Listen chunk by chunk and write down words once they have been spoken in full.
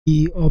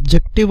The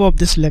objective of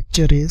this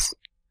lecture is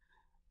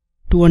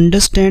to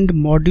understand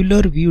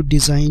modular view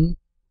design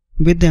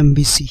with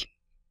MVC.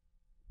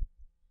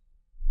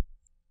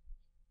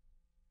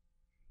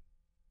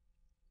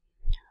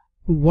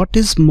 What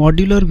is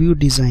modular view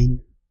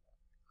design?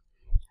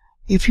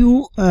 If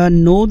you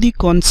know the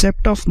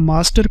concept of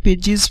master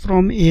pages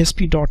from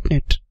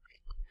ASP.NET,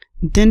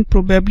 then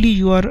probably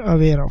you are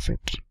aware of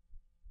it.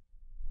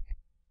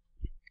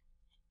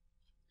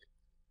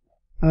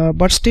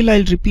 But still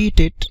I'll repeat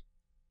it.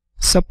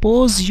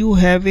 Suppose you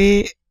have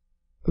a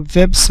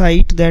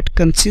website that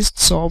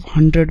consists of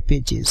 100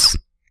 pages.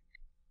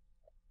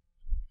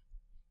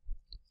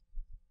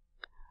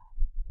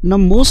 Now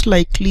most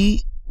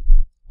likely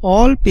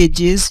all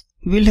pages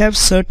will have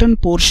certain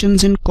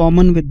portions in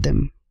common with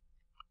them.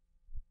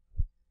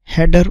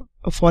 Header,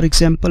 for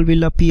example,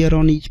 will appear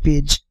on each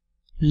page.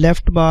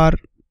 Left bar,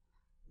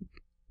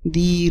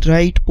 the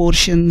right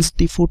portions,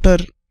 the footer,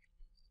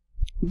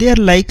 they are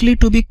likely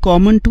to be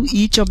common to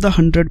each of the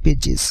 100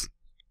 pages.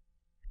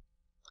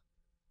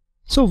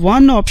 So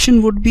one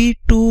option would be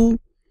to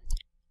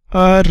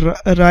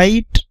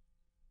write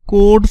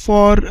code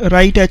for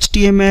write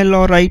HTML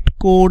or write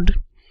code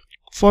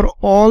for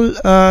all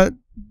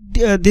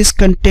this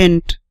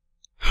content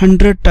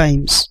 100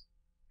 times.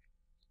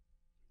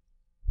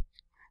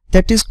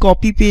 That is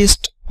copy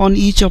paste on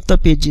each of the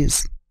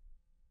pages.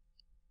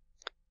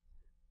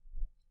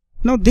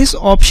 Now this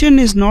option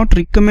is not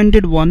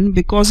recommended one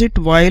because it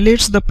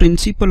violates the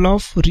principle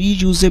of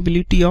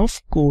reusability of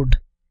code.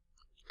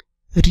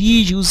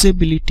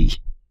 Reusability.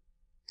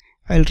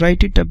 I'll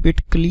write it a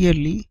bit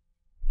clearly.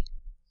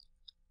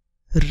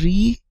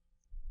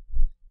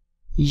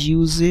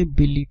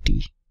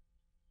 Reusability.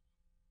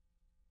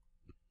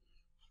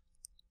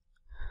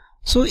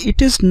 So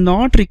it is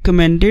not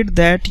recommended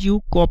that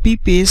you copy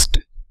paste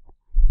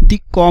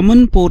the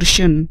common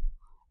portion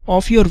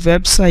of your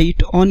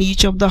website on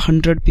each of the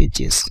 100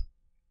 pages.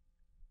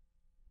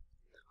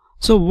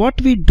 So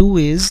what we do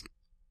is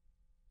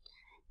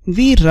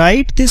we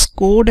write this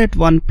code at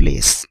one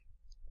place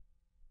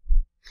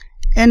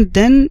and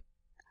then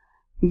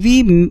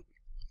we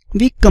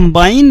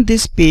combine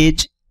this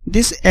page,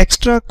 this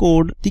extra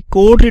code, the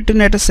code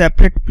written at a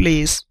separate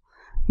place,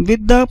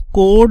 with the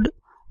code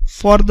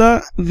for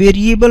the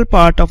variable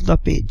part of the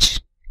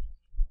page.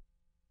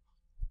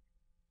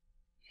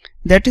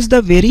 That is,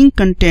 the varying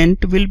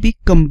content will be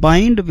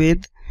combined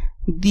with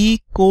the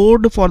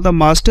code for the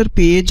master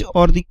page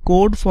or the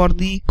code for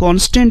the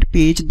constant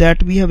page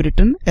that we have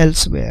written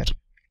elsewhere.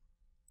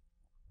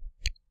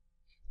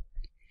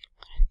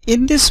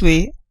 In this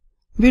way,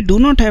 we do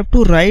not have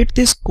to write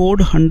this code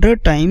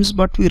 100 times,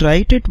 but we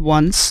write it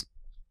once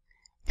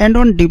and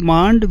on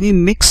demand we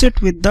mix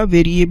it with the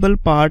variable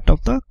part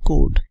of the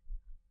code.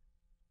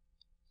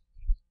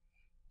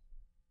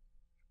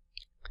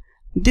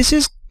 This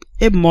is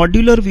a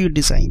modular view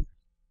design.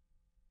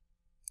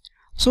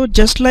 So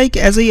just like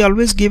as I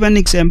always give an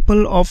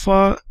example of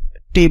a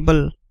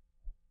table,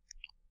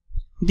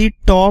 the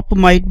top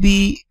might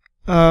be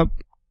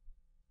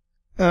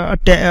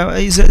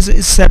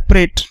is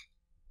separate,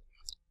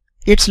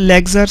 its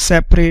legs are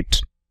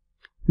separate,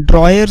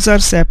 drawers are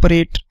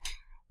separate,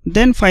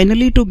 then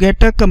finally to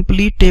get a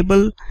complete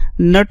table,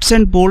 nuts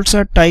and bolts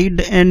are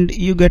tied and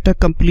you get a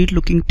complete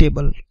looking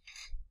table.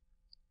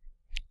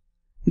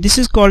 This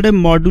is called a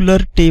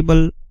modular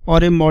table or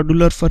a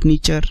modular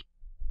furniture.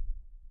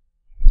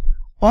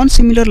 On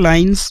similar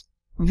lines,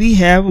 we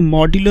have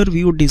modular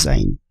view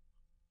design,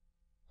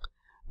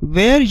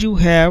 where you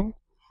have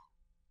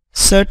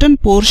certain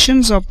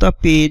portions of the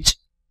page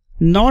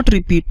not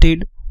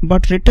repeated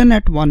but written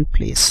at one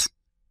place.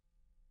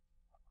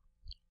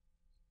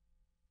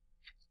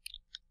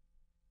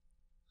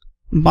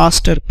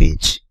 Master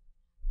page.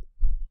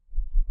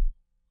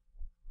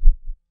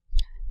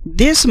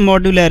 This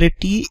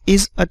modularity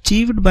is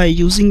achieved by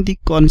using the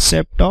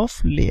concept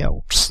of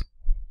layouts.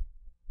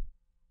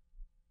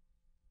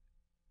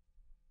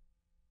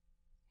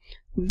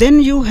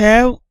 Then you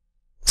have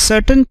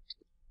certain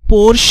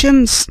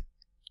portions.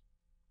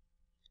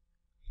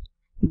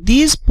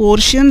 These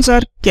portions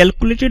are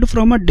calculated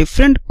from a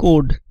different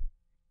code,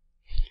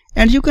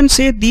 and you can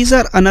say these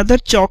are another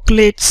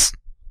chocolates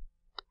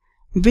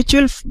which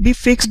will be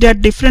fixed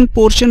at different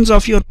portions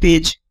of your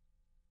page.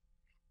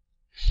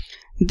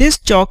 This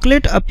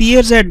chocolate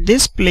appears at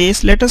this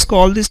place. Let us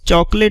call this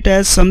chocolate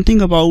as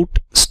something about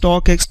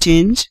stock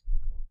exchange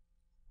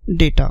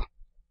data.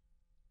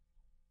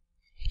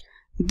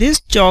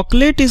 This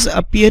chocolate is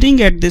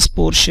appearing at this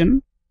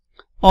portion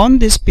on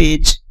this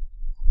page,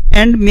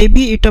 and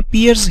maybe it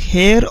appears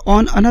here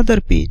on another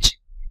page.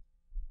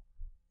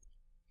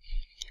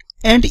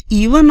 And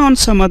even on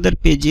some other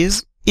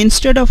pages,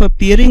 instead of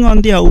appearing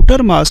on the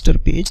outer master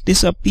page,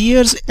 this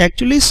appears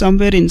actually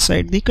somewhere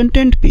inside the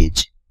content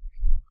page.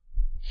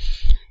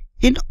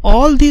 In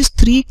all these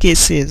three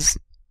cases,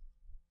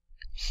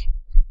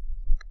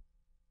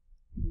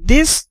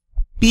 this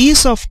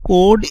piece of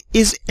code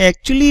is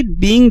actually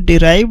being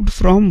derived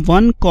from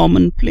one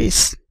common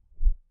place.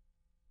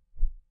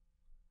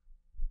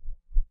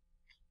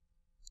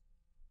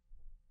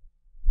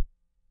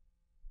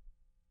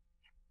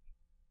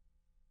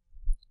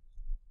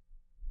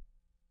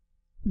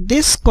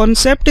 This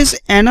concept is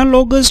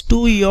analogous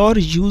to your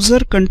user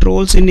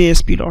controls in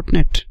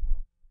ASP.NET.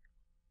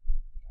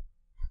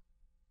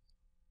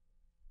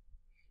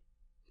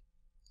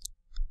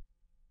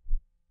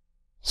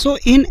 So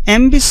in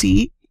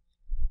MVC,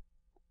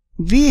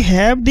 we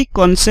have the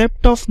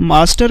concept of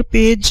master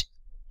page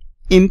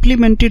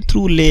implemented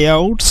through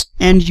layouts,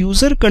 and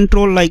user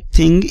control like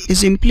thing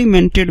is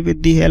implemented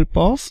with the help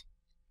of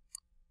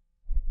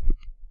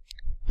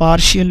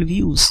partial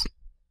views.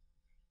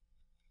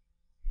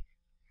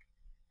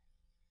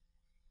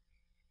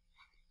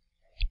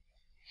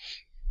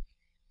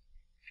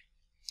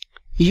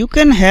 You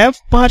can have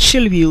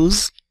partial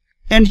views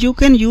and you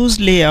can use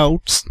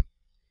layouts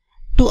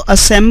to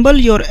assemble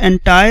your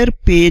entire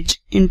page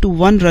into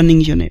one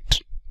running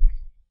unit.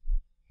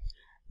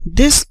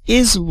 This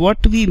is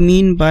what we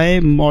mean by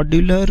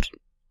modular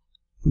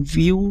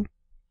view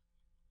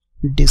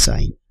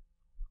design.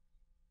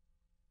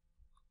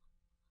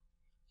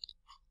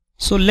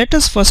 So let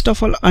us first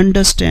of all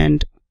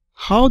understand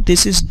how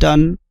this is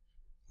done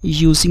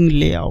using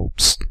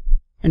layouts,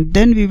 and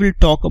then we will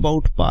talk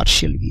about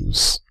partial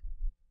views.